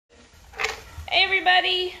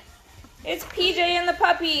everybody. It's PJ and the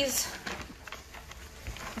puppies.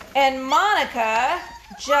 And Monica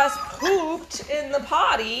just pooped in the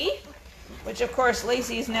potty, which of course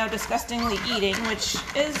Lacey's now disgustingly eating, which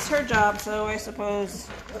is her job, so I suppose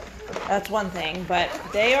that's one thing. But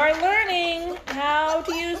they are learning how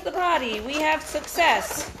to use the potty. We have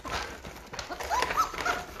success.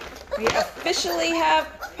 We officially have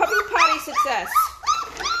puppy potty success.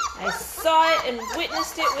 I saw it and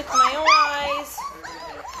witnessed it with my own eyes.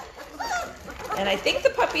 And I think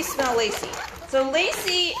the puppies smell Lacey. So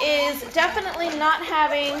Lacey is definitely not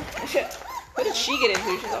having... What did she get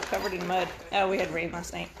into? She's all covered in mud. Oh, we had rain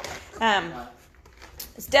last night.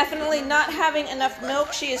 It's definitely not having enough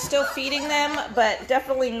milk. She is still feeding them, but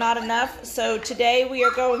definitely not enough. So today we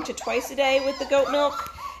are going to twice a day with the goat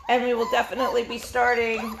milk. And we will definitely be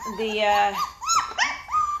starting the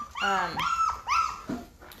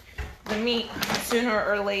meat sooner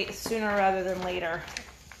rather than later.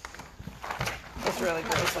 It's really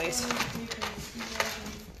gross, Lace.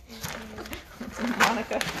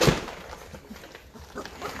 Monica.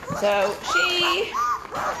 So she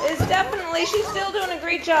is definitely, she's still doing a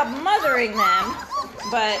great job mothering them,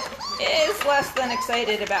 but is less than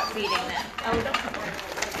excited about feeding them. Oh, don't come here.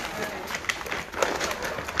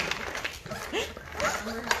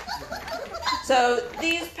 So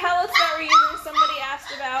these pellets that we're using, somebody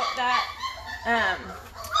asked about that,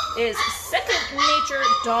 is Second Nature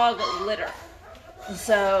dog litter.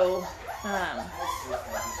 So,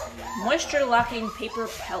 moisture locking paper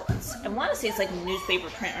pellets. I want to say it's like newspaper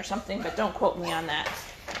print or something, but don't quote me on that.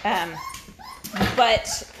 But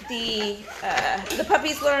the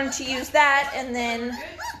puppies learn to use that, and then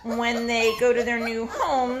when they go to their new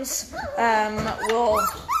homes, we'll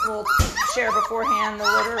share beforehand the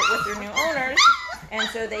litter with their new owners, and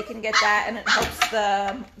so they can get that, and it helps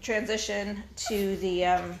the transition to the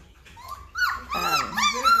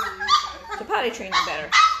potty training better.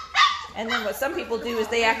 And then what some people do is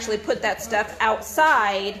they actually put that stuff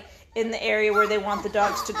outside in the area where they want the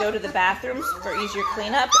dogs to go to the bathrooms for easier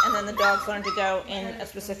cleanup, and then the dogs learn to go in a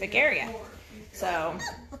specific area. So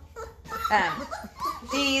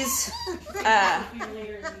these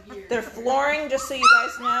they're flooring, just so you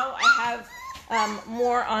guys know. I have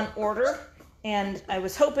more on order, and I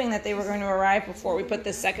was hoping that they were going to arrive before we put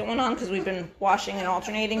this second one on, because we've been washing and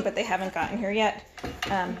alternating, but they haven't gotten here yet. Do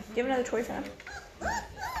you have another toy for them?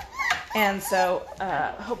 And so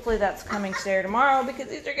hopefully that's coming today or tomorrow, because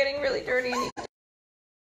these are getting really dirty, and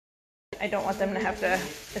I don't want them to have to,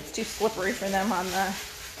 it's too slippery for them on the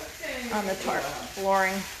tarp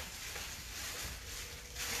flooring.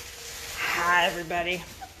 Hi everybody.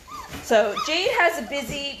 So Jade has a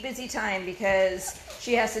busy time, because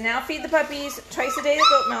she has to now feed the puppies twice a day the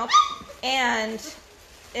goat milk, and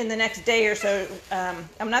in the next day or so,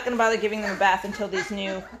 I'm not going to bother giving them a bath until the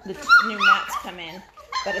new mats come in.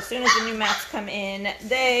 But as soon as the new mats come in,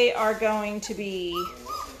 they are going to be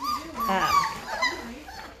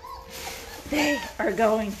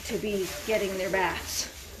getting their baths.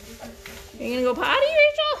 Are you gonna go potty,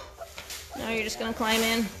 Rachel? No, you're just gonna climb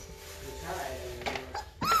in.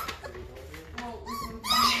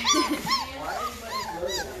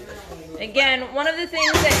 Again, one of the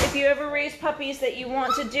things that if you ever raise puppies that you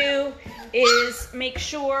want to do is make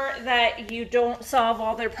sure that you don't solve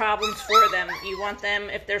all their problems for them. You want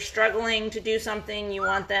them, if they're struggling to do something, you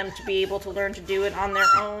want them to be able to learn to do it on their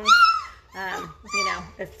own. You know,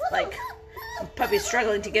 if like a puppy's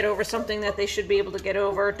struggling to get over something that they should be able to get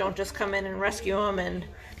over, don't just come in and rescue them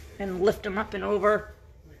and lift them up and over,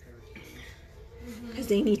 because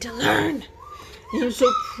they need to learn. And I'm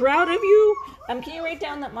so proud of you. Can you write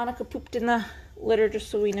down that Monica pooped in the litter, just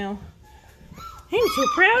so we know? I'm so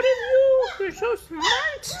proud of you. You're so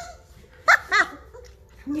smart.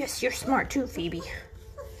 Yes, you're smart too, Phoebe.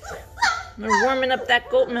 We're warming up that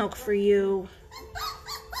goat milk for you.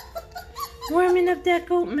 Warming up that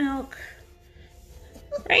goat milk.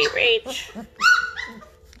 Right, Rach?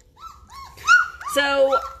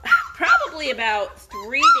 So, probably about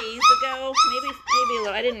 3 days ago, maybe a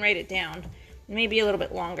little, I didn't write it down, maybe a little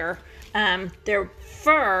bit longer, their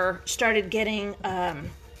fur started getting, I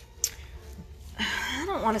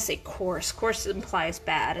don't want to say coarse. Coarse implies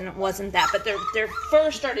bad, and it wasn't that, but their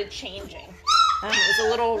fur started changing. It was a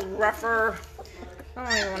little rougher. I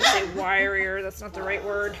don't even want to say wirier. That's not the right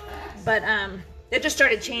word. But it just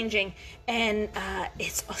started changing, and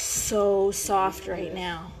it's so soft right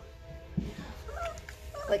now.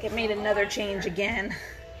 Like it made another change again.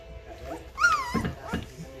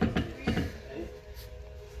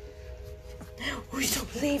 Oh, he's so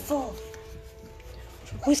playful.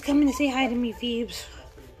 Who's coming to say hi to me, Phoebes?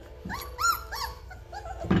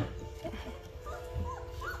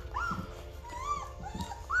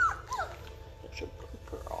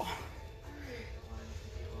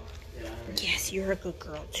 Yes, you're a good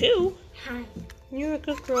girl too. Hi. You're a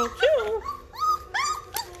good girl too.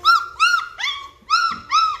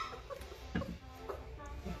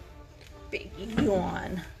 Big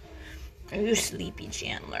yawn. Are you sleepy,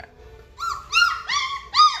 Chandler?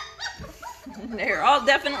 They're all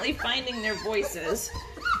definitely finding their voices.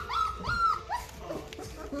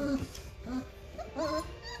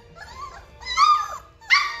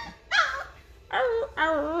 Arr,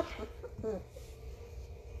 arr.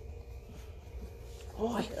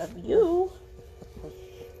 Oh, I love you.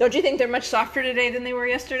 Don't you think they're much softer today than they were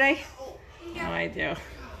yesterday? Yeah. Oh, I do.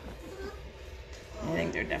 I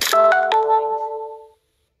think they're definitely.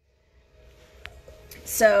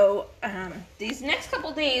 So, these next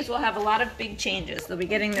couple days will have a lot of big changes. They'll be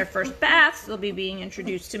getting their first baths. They'll be being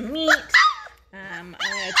introduced to meat. I'm going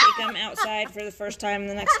to take them outside for the first time in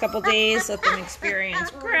the next couple days, let them experience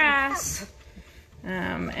grass,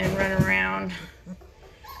 and run around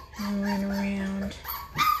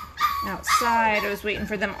outside. I was waiting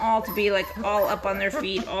for them all to be like all up on their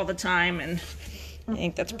feet all the time, and I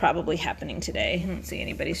think that's probably happening today. I don't see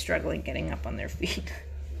anybody struggling getting up on their feet.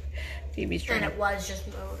 Phoebe's trying. And it was just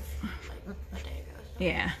moved like a day ago. So.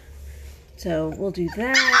 Yeah. So we'll do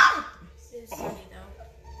that. It is sunny though.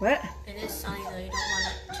 What? It is sunny though. You don't want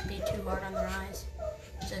it to be too hard on their eyes.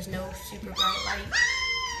 There's no super bright light.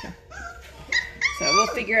 Okay. So we'll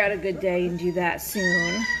figure out a good day and do that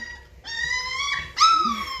soon.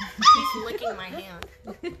 He's licking my hand.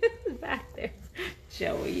 Back there.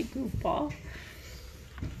 Joey, you goofball.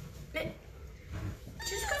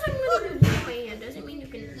 Just because I'm going to lick my hand doesn't mean you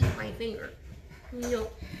can lick my finger. No.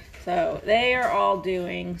 So they are all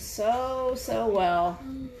doing so well.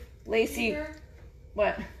 Lacey,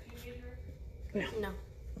 what? No.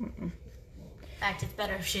 In fact, it's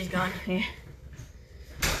better if she's gone. Yeah.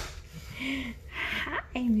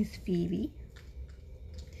 Hi, Miss Phoebe.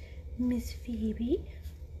 Miss Phoebe.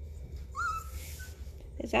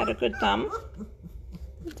 Is that a good thumb?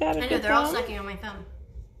 Is that a I know, good they're thumb? all sucking on my thumb.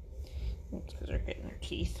 It's because they're getting their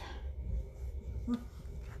teeth.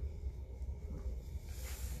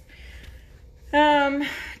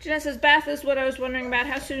 Jeanette says, bath is what I was wondering about.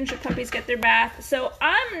 How soon should puppies get their bath? So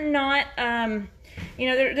I'm not,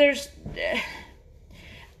 there's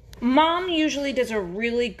Mom usually does a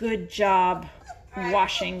really good job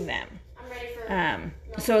washing them. I'm ready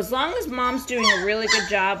for So as long as Mom's doing a really good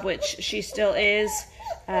job, which she still is,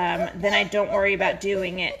 then I don't worry about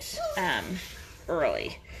doing it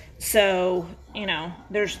early. So,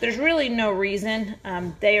 there's really no reason.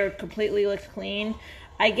 They are completely licked clean.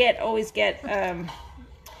 I always get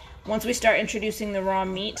once we start introducing the raw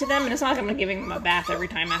meat to them, and it's not like I'm giving them a bath every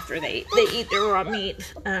time after they eat their raw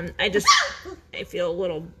meat. I feel a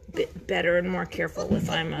little bit better and more careful if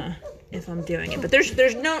I'm doing it. But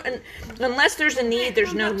there's no, unless there's a need,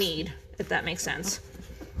 there's no need, if that makes sense.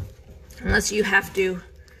 Unless you have to,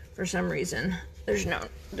 for some reason, there's no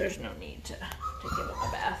need to give them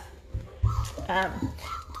a bath.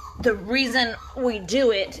 The reason we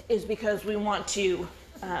do it is because we want to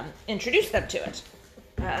introduce them to it.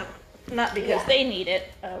 Not because they need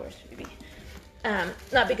it. Where's Phoebe?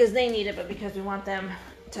 Not because they need it, but because we want them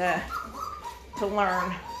to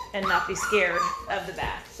learn and not be scared of the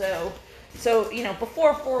bath. So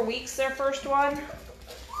before 4 weeks, their first one.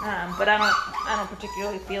 But I don't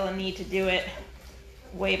particularly feel a need to do it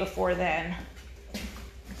way before then.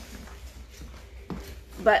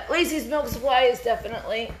 But Lacey's milk supply is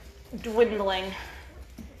definitely dwindling.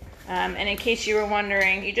 And in case you were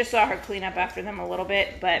wondering, you just saw her clean up after them a little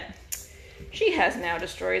bit, but she has now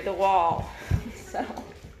destroyed the wall. So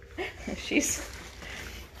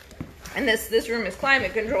and this room is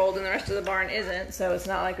climate controlled and the rest of the barn isn't, so it's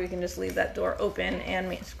not like we can just leave that door open and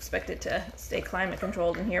we expect it to stay climate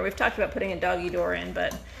controlled in here. We've talked about putting a doggy door in,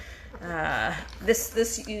 but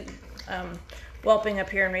this whelping up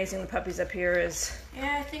here and raising the puppies up here is...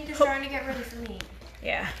 Yeah, I think they're trying to get ready for me.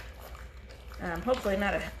 Yeah. Hopefully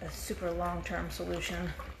not a super long-term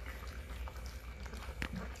solution.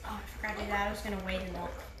 Oh, I forgot to do that. I was going to weigh the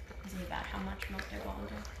milk and see about how much milk they're going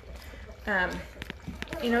to.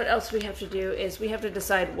 You know what else we have to do is we have to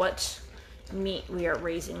decide what meat we are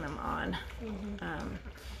raising them on. Mm-hmm.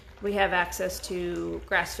 We have access to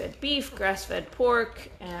grass-fed beef, grass-fed pork,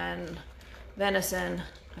 and venison.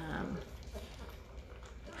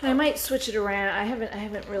 I might switch it around. I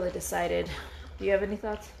haven't really decided. Do you have any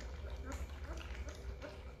thoughts?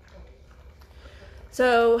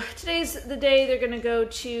 So today's the day they're going to go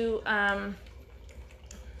to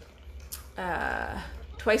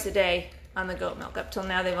twice a day on the goat milk. Up till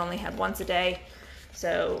now they've only had once a day.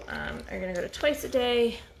 So they're going to go to twice a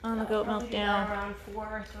day on the goat milk now. Around 4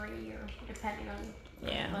 or 3, or depending on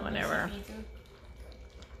whenever.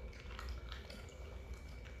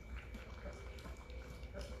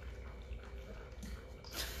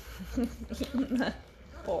 eating the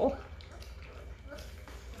bowl.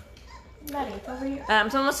 Maddie, it's over here.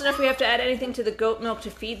 So almost enough we have to add anything to the goat milk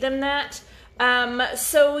to feed them that.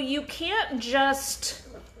 So you can't just,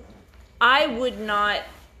 I would not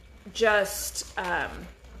just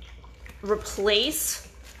replace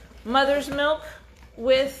mother's milk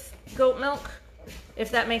with goat milk,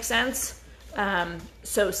 if that makes sense.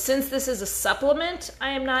 So since this is a supplement, I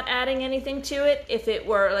am not adding anything to it. If it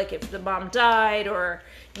were like if the mom died, or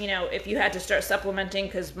you know, if you had to start supplementing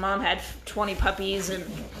because mom had 20 puppies and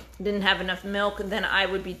didn't have enough milk, then I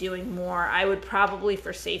would be doing more. I would probably,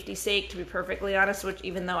 for safety's sake, to be perfectly honest, which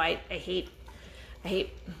even though I hate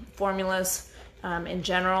formulas in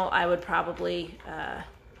general, I would probably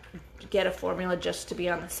get a formula just to be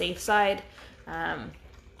on the safe side.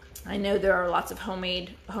 I know there are lots of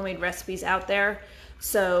homemade recipes out there.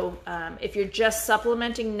 So if you're just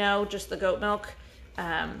supplementing, no, just the goat milk.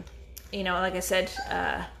 You know, like I said,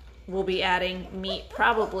 we'll be adding meat.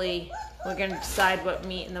 Probably we're going to decide what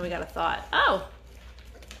meat, and then we got a thought. Oh,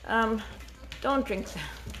 don't drink that.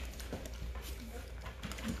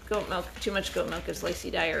 Goat milk. Too much goat milk gives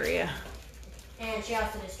Lacey diarrhea. And she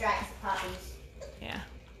also distracts the puppies. Yeah.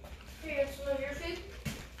 Here, some of your food.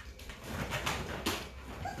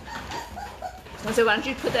 So why don't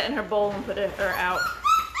you put that in her bowl and put her out?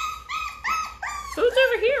 Food's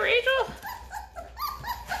over here, Rachel.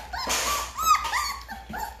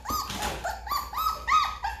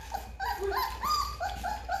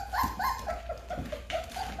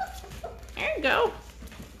 There you go.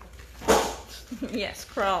 Yes,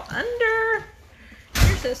 crawl under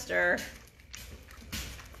your sister.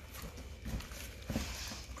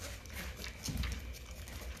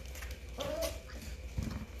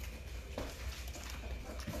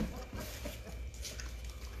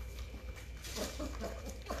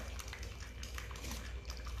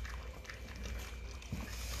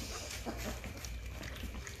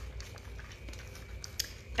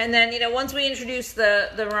 And then, you know, once we introduce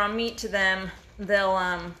the raw meat to them, they'll,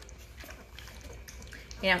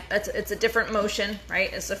 you know, it's a different motion,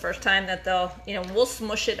 right? It's the first time that they'll, you know, we'll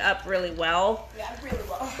smush it up really well. Yeah, really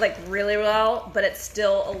well. Like really well, but it's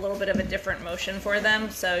still a little bit of a different motion for them.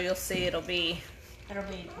 So you'll see it'll be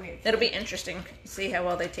weird. It'll be interesting. See how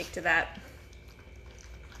well they take to that.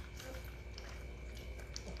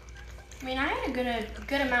 I mean, I had a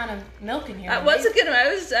good amount of milk in here. That was a good one. I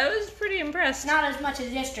was pretty impressed. Not as much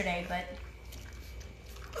as yesterday, but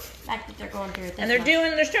the fact that they're going through it. And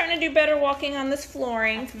they're starting to do better walking on this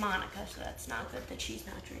flooring. That's Monica, so that's not good that she's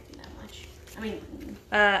not drinking that much. I mean,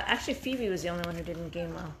 actually Phoebe was the only one who didn't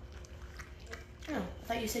gain well. Oh, I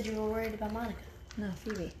thought you said you were worried about Monica. No,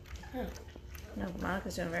 Phoebe. Oh. No,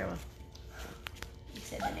 Monica's doing very well. You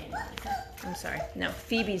said the name Monica. I'm sorry. No,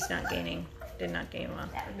 Phoebe's not gaining. Did not gain well.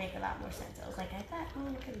 That would make a lot more sense. I was like, I thought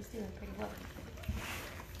Monica was doing pretty well.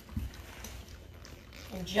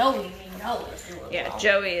 And Joey, we know, is doing well. Yeah,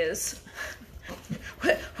 Joey is.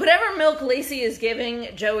 Whatever milk Lacey is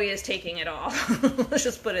giving, Joey is taking it all. Let's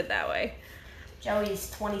just put it that way.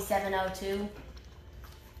 Joey's 2702.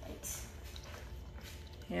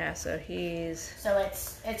 Yeah, so he's... So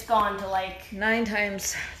it's gone to like... 9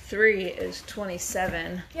 times 3 is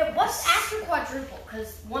 27. Yeah, what's after quadruple?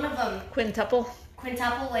 Because one of them... Quintuple?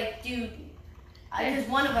 Quintuple, like, dude... Because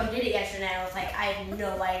one of them did it yesterday, and I was like, I have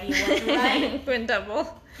no idea what to write.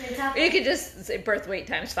 Quintuple. Quintuple. You could just say birth weight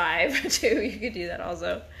times 5, too. You could do that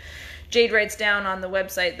also. Jade writes down on the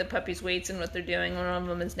website the puppy's weights and what they're doing. One of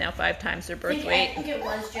them is now 5 times their birth weight. I think it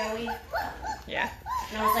was Joey. Yeah.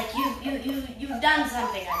 And I was like, you've done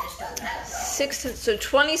something, I just don't know. So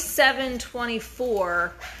 27,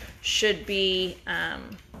 24 should be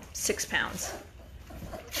 6 pounds.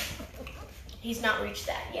 He's not reached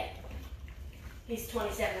that yet. He's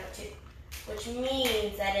 2702, which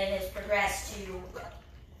means that it has progressed to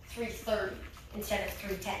 330 instead of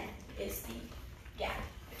 310 is the gap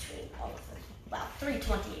between all of them. Well,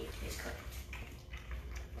 328 is correct.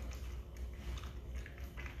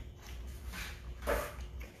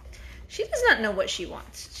 She does not know what she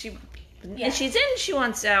wants. When she's in, she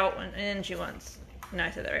wants out. When in, she wants... No,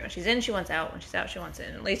 I said that right. When she's in, she wants out. When she's out, she wants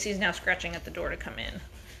in. Lacey's now scratching at the door to come in.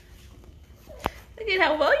 Look at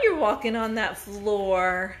how well you're walking on that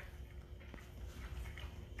floor.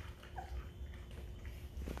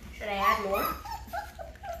 Should I add more?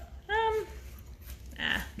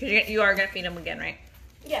 You are going to feed him again, right?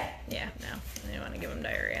 Yeah. Yeah, no. You want to give him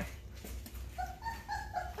diarrhea.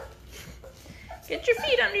 Get your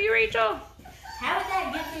feet under you, Rachel. How did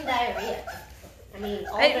that give him diarrhea? I mean,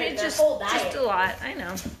 their whole diet. Just a lot, I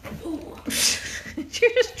know. Ooh. Did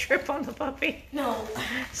you just trip on the puppy? No.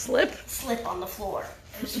 Slip? Slip on the floor.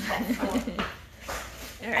 It was wet floor.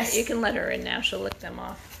 All right, you can let her in now. She'll lick them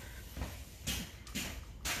off.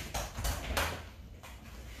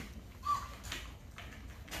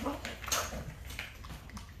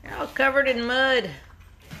 You're all covered in mud.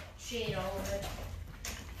 She ate all of it.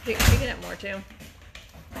 She can have more too.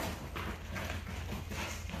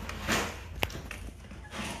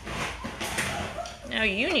 Now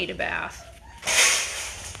you need a bath.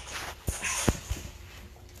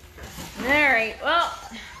 All right, well,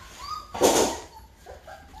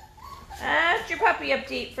 that's your puppy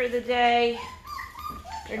update for the day.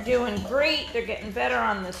 They're doing great. They're getting better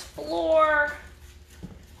on this floor.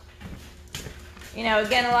 You know,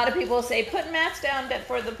 again, a lot of people say put mats down.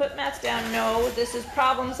 Put mats down. No, this is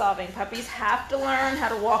problem solving. Puppies have to learn how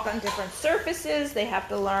to walk on different surfaces. They have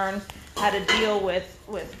to learn how to deal with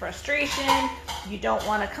frustration. You don't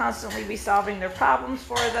want to constantly be solving their problems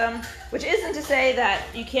for them, which isn't to say that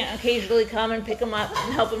you can't occasionally come and pick them up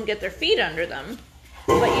and help them get their feet under them,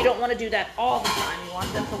 but you don't want to do that all the time. You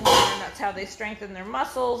want them to learn. That's how they strengthen their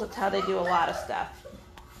muscles. That's how they do a lot of stuff.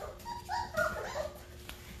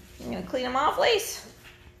 I'm going to clean them off, Lace.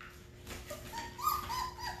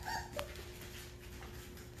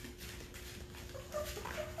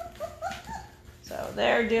 So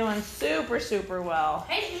they're doing super, super well.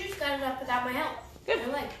 Hey, she just got it up without my help. Good.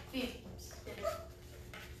 I'm like,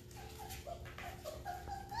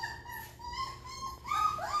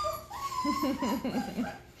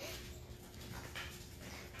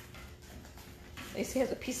 Lacey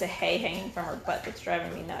has a piece of hay hanging from her butt that's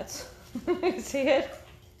driving me nuts. You see it?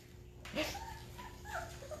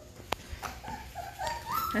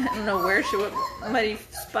 I don't know what muddy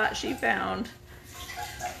spot she found.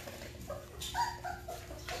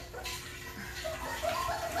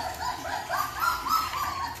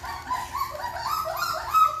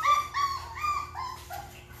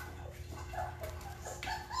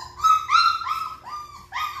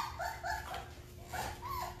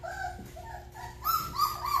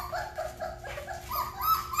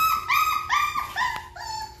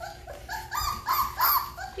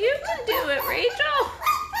 You can do it, Rachel.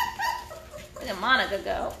 Where did Monica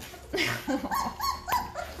go?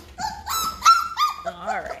 All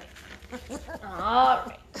right. All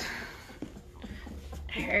right.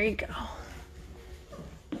 There you go.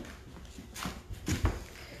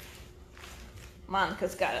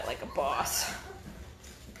 Monica's got it like a boss.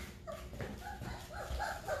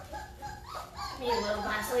 me a little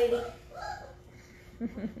boss lady.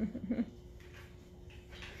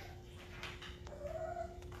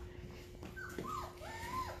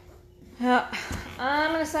 Yeah,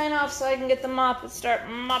 I'm gonna sign off so I can get the mop and start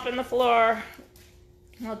mopping the floor.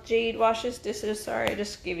 While Jade washes dishes. Sorry, I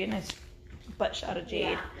just gave you a nice butt shot of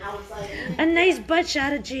Jade. Yeah, I was like, A nice butt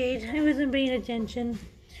shot of Jade. I wasn't paying attention.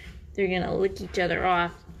 They're gonna lick each other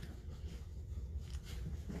off.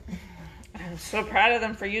 I'm so proud of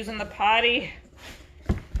them for using the potty.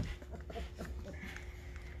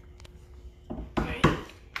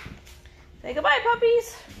 Say goodbye,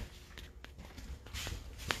 puppies.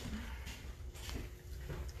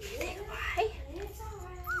 Say goodbye.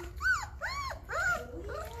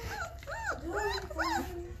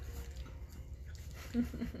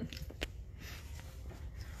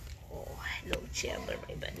 Oh, hello, Chandler,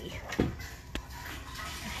 my buddy.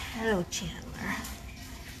 Hello, Chandler.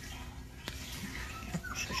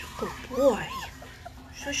 Such a good boy.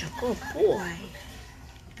 Such a good boy.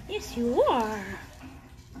 Yes, you are.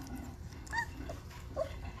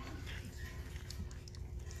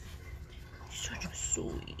 Such a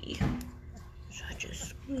sweetie. Such a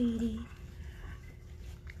sweetie.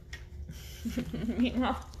 You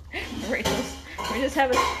know, we just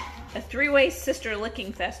have a three-way sister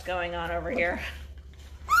licking fest going on over here.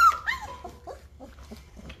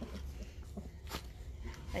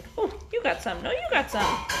 Like, oh, you got some. No, you got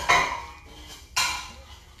some.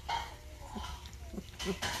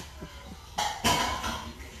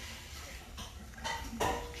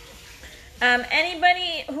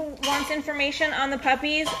 Anybody who wants information on the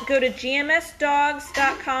puppies, go to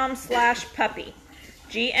gmsdogs.com/puppy.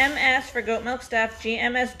 GMS for goat milk stuff,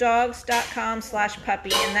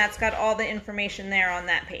 gmsdogs.com/puppy, and that's got all the information there on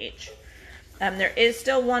that page. There is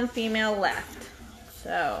still one female left,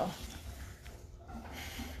 so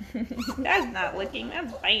that's not licking,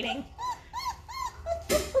 that's biting.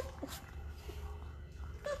 So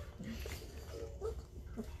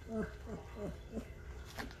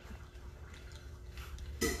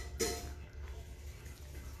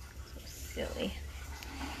silly.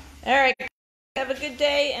 All right. Have a good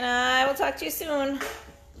day, and I will talk to you soon.